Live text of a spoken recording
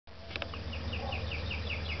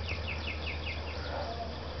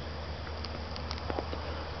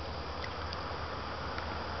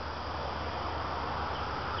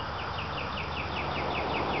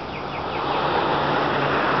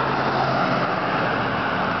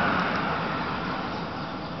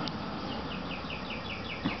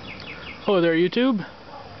Hello there, YouTube.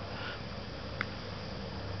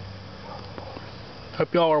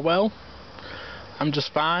 Hope y'all are well. I'm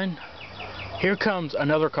just fine. Here comes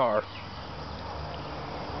another car.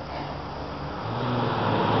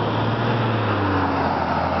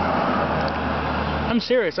 I'm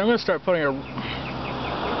serious. I'm going to start putting a...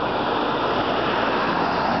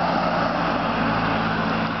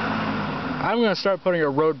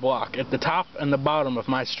 roadblock at the top and the bottom of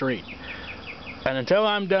my street. And until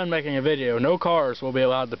I'm done making a video, no cars will be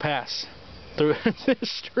allowed to pass through this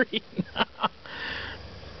street.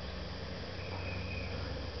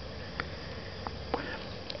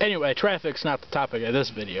 Anyway, traffic's not the topic of this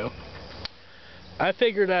video. I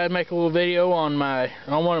figured I'd make a little video on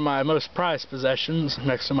one of my most prized possessions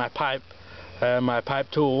next to my pipe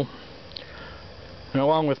tool. And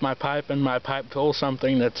along with my pipe and my pipe tool,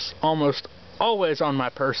 something that's almost always on my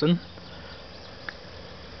person.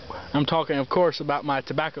 I'm talking, of course, about my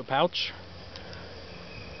tobacco pouch.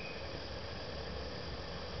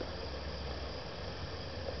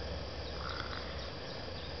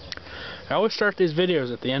 I always start these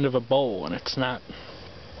videos at the end of a bowl, and it's not.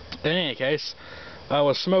 In any case, I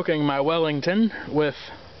was smoking my Wellington with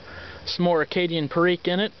some more Acadian Perique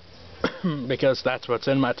in it, because that's what's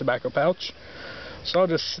in my tobacco pouch. So I'll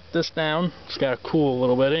just sit this down. It's got to cool a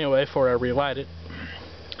little bit anyway before I relight it.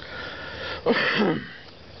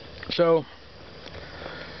 So,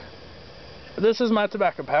 this is my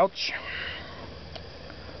tobacco pouch.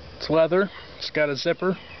 It's leather. It's got a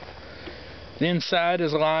zipper. The inside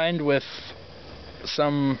is lined with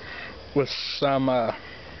some what's that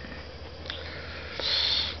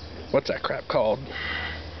crap called?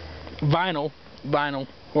 Vinyl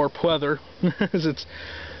or pleather.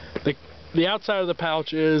 The outside of the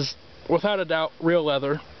pouch is, without a doubt, real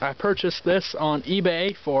leather. I purchased this on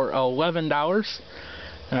eBay for $11,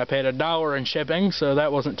 and I paid $1 in shipping, so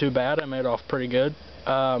that wasn't too bad. I made off pretty good.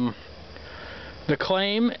 The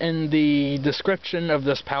claim in the description of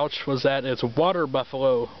this pouch was that it's water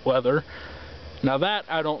buffalo leather. Now that,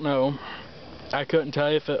 I don't know. I couldn't tell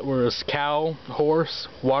you if it was cow, horse,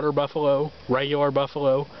 water buffalo, regular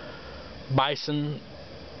buffalo, bison.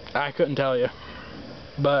 I couldn't tell you.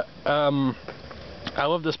 But I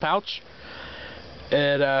love this pouch.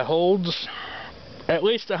 It holds at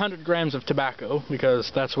least 100 grams of tobacco,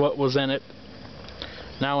 because that's what was in it.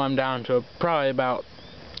 Now I'm down to probably about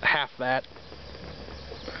half that.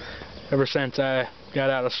 Ever since I got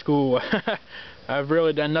out of school, I've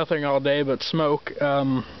really done nothing all day but smoke.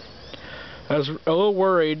 I was a little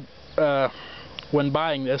worried when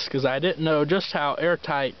buying this, because I didn't know just how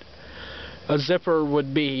airtight a zipper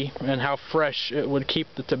would be and how fresh it would keep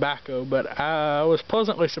the tobacco, but I was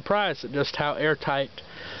pleasantly surprised at just how airtight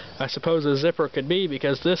I suppose a zipper could be,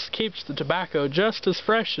 because this keeps the tobacco just as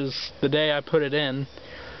fresh as the day I put it in,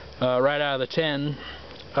 right out of the tin.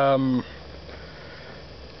 And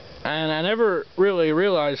I never really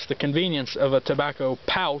realized the convenience of a tobacco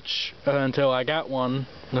pouch until I got one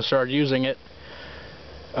and started using it.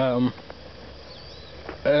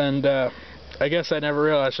 I guess I never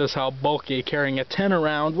realized just how bulky carrying a tin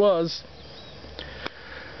around was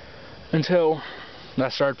until I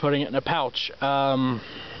started putting it in a pouch.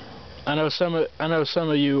 I know some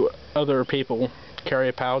of you other people carry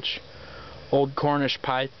a pouch. Old Cornish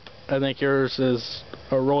pipe. I think yours is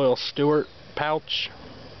a Royal Stewart pouch.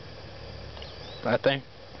 I think,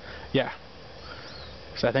 yeah.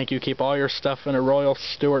 So I think you keep all your stuff in a Royal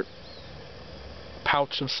Stewart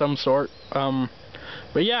pouch of some sort.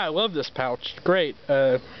 But yeah, I love this pouch. Great.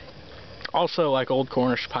 Also, like Old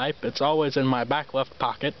Cornish pipe, it's always in my back left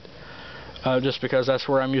pocket, just because that's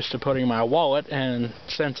where I'm used to putting my wallet, and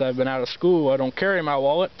since I've been out of school, I don't carry my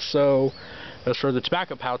wallet, so that's where the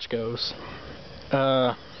tobacco pouch goes.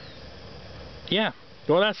 Yeah,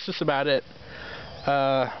 well, that's just about it.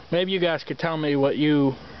 Maybe you guys could tell me what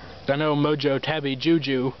I know Mojo Tabby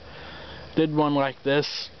Juju did one like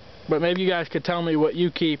this, but maybe you guys could tell me what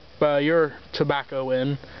you keep your tobacco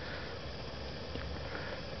in.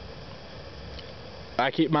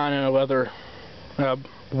 I keep mine in a leather,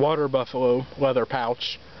 water buffalo leather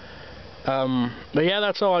pouch. But yeah,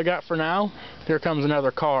 that's all I got for now. Here comes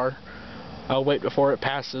another car. I'll wait before it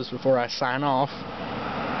passes before I sign off.